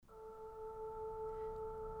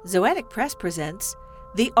Zoetic Press presents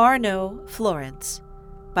The Arno, Florence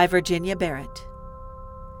by Virginia Barrett.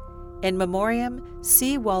 In Memoriam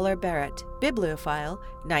C. Waller Barrett, Bibliophile,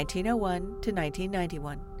 1901 to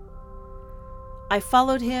 1991. I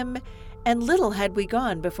followed him, and little had we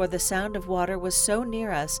gone before the sound of water was so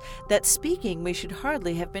near us that speaking we should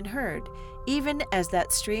hardly have been heard, even as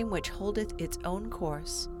that stream which holdeth its own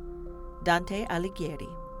course. Dante Alighieri.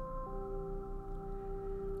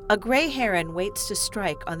 A gray heron waits to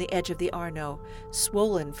strike on the edge of the Arno.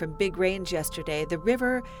 Swollen from big rains yesterday, the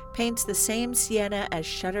river paints the same sienna as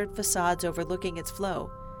shuttered facades overlooking its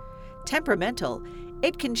flow. Temperamental,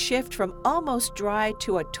 it can shift from almost dry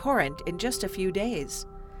to a torrent in just a few days.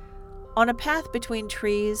 On a path between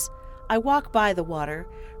trees, I walk by the water,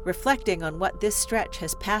 reflecting on what this stretch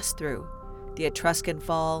has passed through. The Etruscan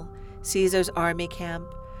fall, Caesar's army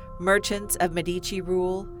camp, merchants of Medici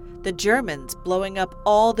rule, the Germans blowing up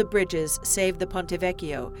all the bridges save the Ponte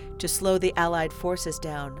Vecchio to slow the Allied forces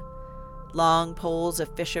down, long poles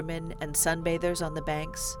of fishermen and sunbathers on the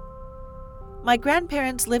banks. My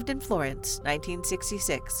grandparents lived in Florence,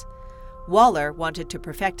 1966. Waller wanted to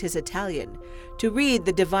perfect his Italian, to read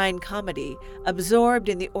the Divine Comedy, absorbed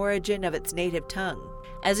in the origin of its native tongue,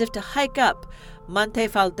 as if to hike up Monte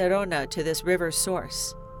Falterona to this river's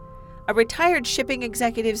source. A retired shipping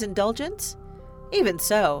executive's indulgence? Even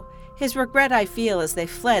so, his regret I feel as they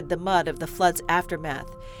fled the mud of the flood's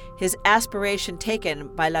aftermath, his aspiration taken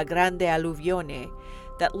by La Grande Alluvione,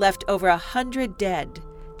 that left over 100 dead,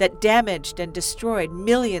 that damaged and destroyed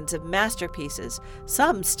millions of masterpieces,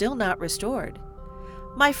 some still not restored.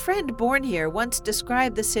 My friend born here once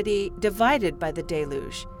described the city divided by the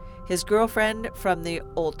deluge, his girlfriend from the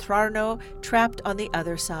Oltrarno trapped on the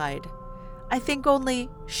other side. I think only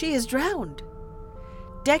she is drowned.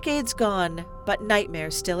 Decades gone, but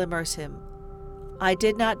nightmares still immerse him. I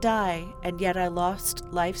did not die, and yet I lost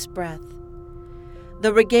life's breath.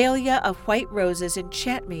 The regalia of white roses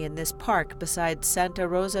enchant me in this park beside Santa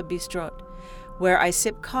Rosa Bistrot, where I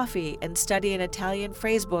sip coffee and study an Italian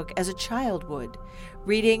phrasebook as a child would,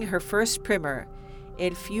 reading her first primer,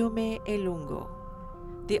 Il fiume è lungo.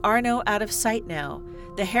 The Arno out of sight now,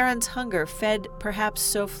 the heron's hunger fed perhaps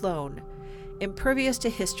so flown, impervious to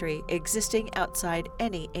history, existing outside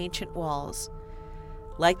any ancient walls.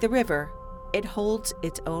 Like the river, it holds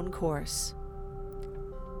its own course.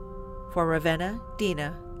 For Ravenna,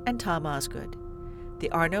 Dina, and Tom Osgood.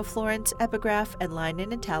 The Arno Florence epigraph and line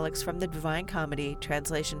in italics from the Divine Comedy,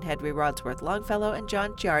 translation Henry Wadsworth Longfellow and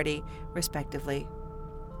John Ciardi, respectively.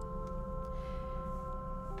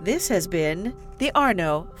 This has been The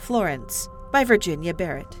Arno, Florence by Virginia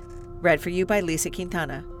Barrett, read for you by Lisa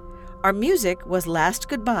Quintana. Our music was Last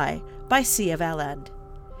Goodbye by Sia Valland.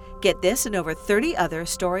 Get this and over 30 other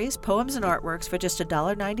stories, poems, and artworks for just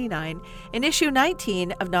 $1.99 in issue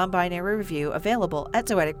 19 of Non-Binary Review, available at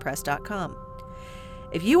zoeticpress.com.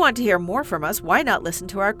 If you want to hear more from us, why not listen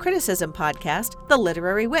to our criticism podcast, The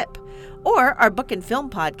Literary Whip, or our book and film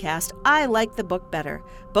podcast, I Like the Book Better,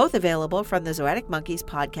 both available from the Zoetic Monkeys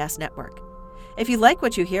podcast network. If you like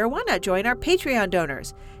what you hear, why not join our Patreon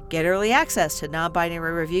donors? Get early access to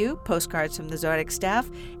Non-Binary Review, postcards from the Zoetic staff,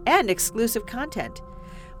 and exclusive content.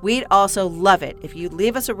 We'd also love it if you'd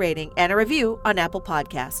leave us a rating and a review on Apple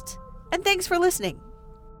Podcasts. And thanks for listening.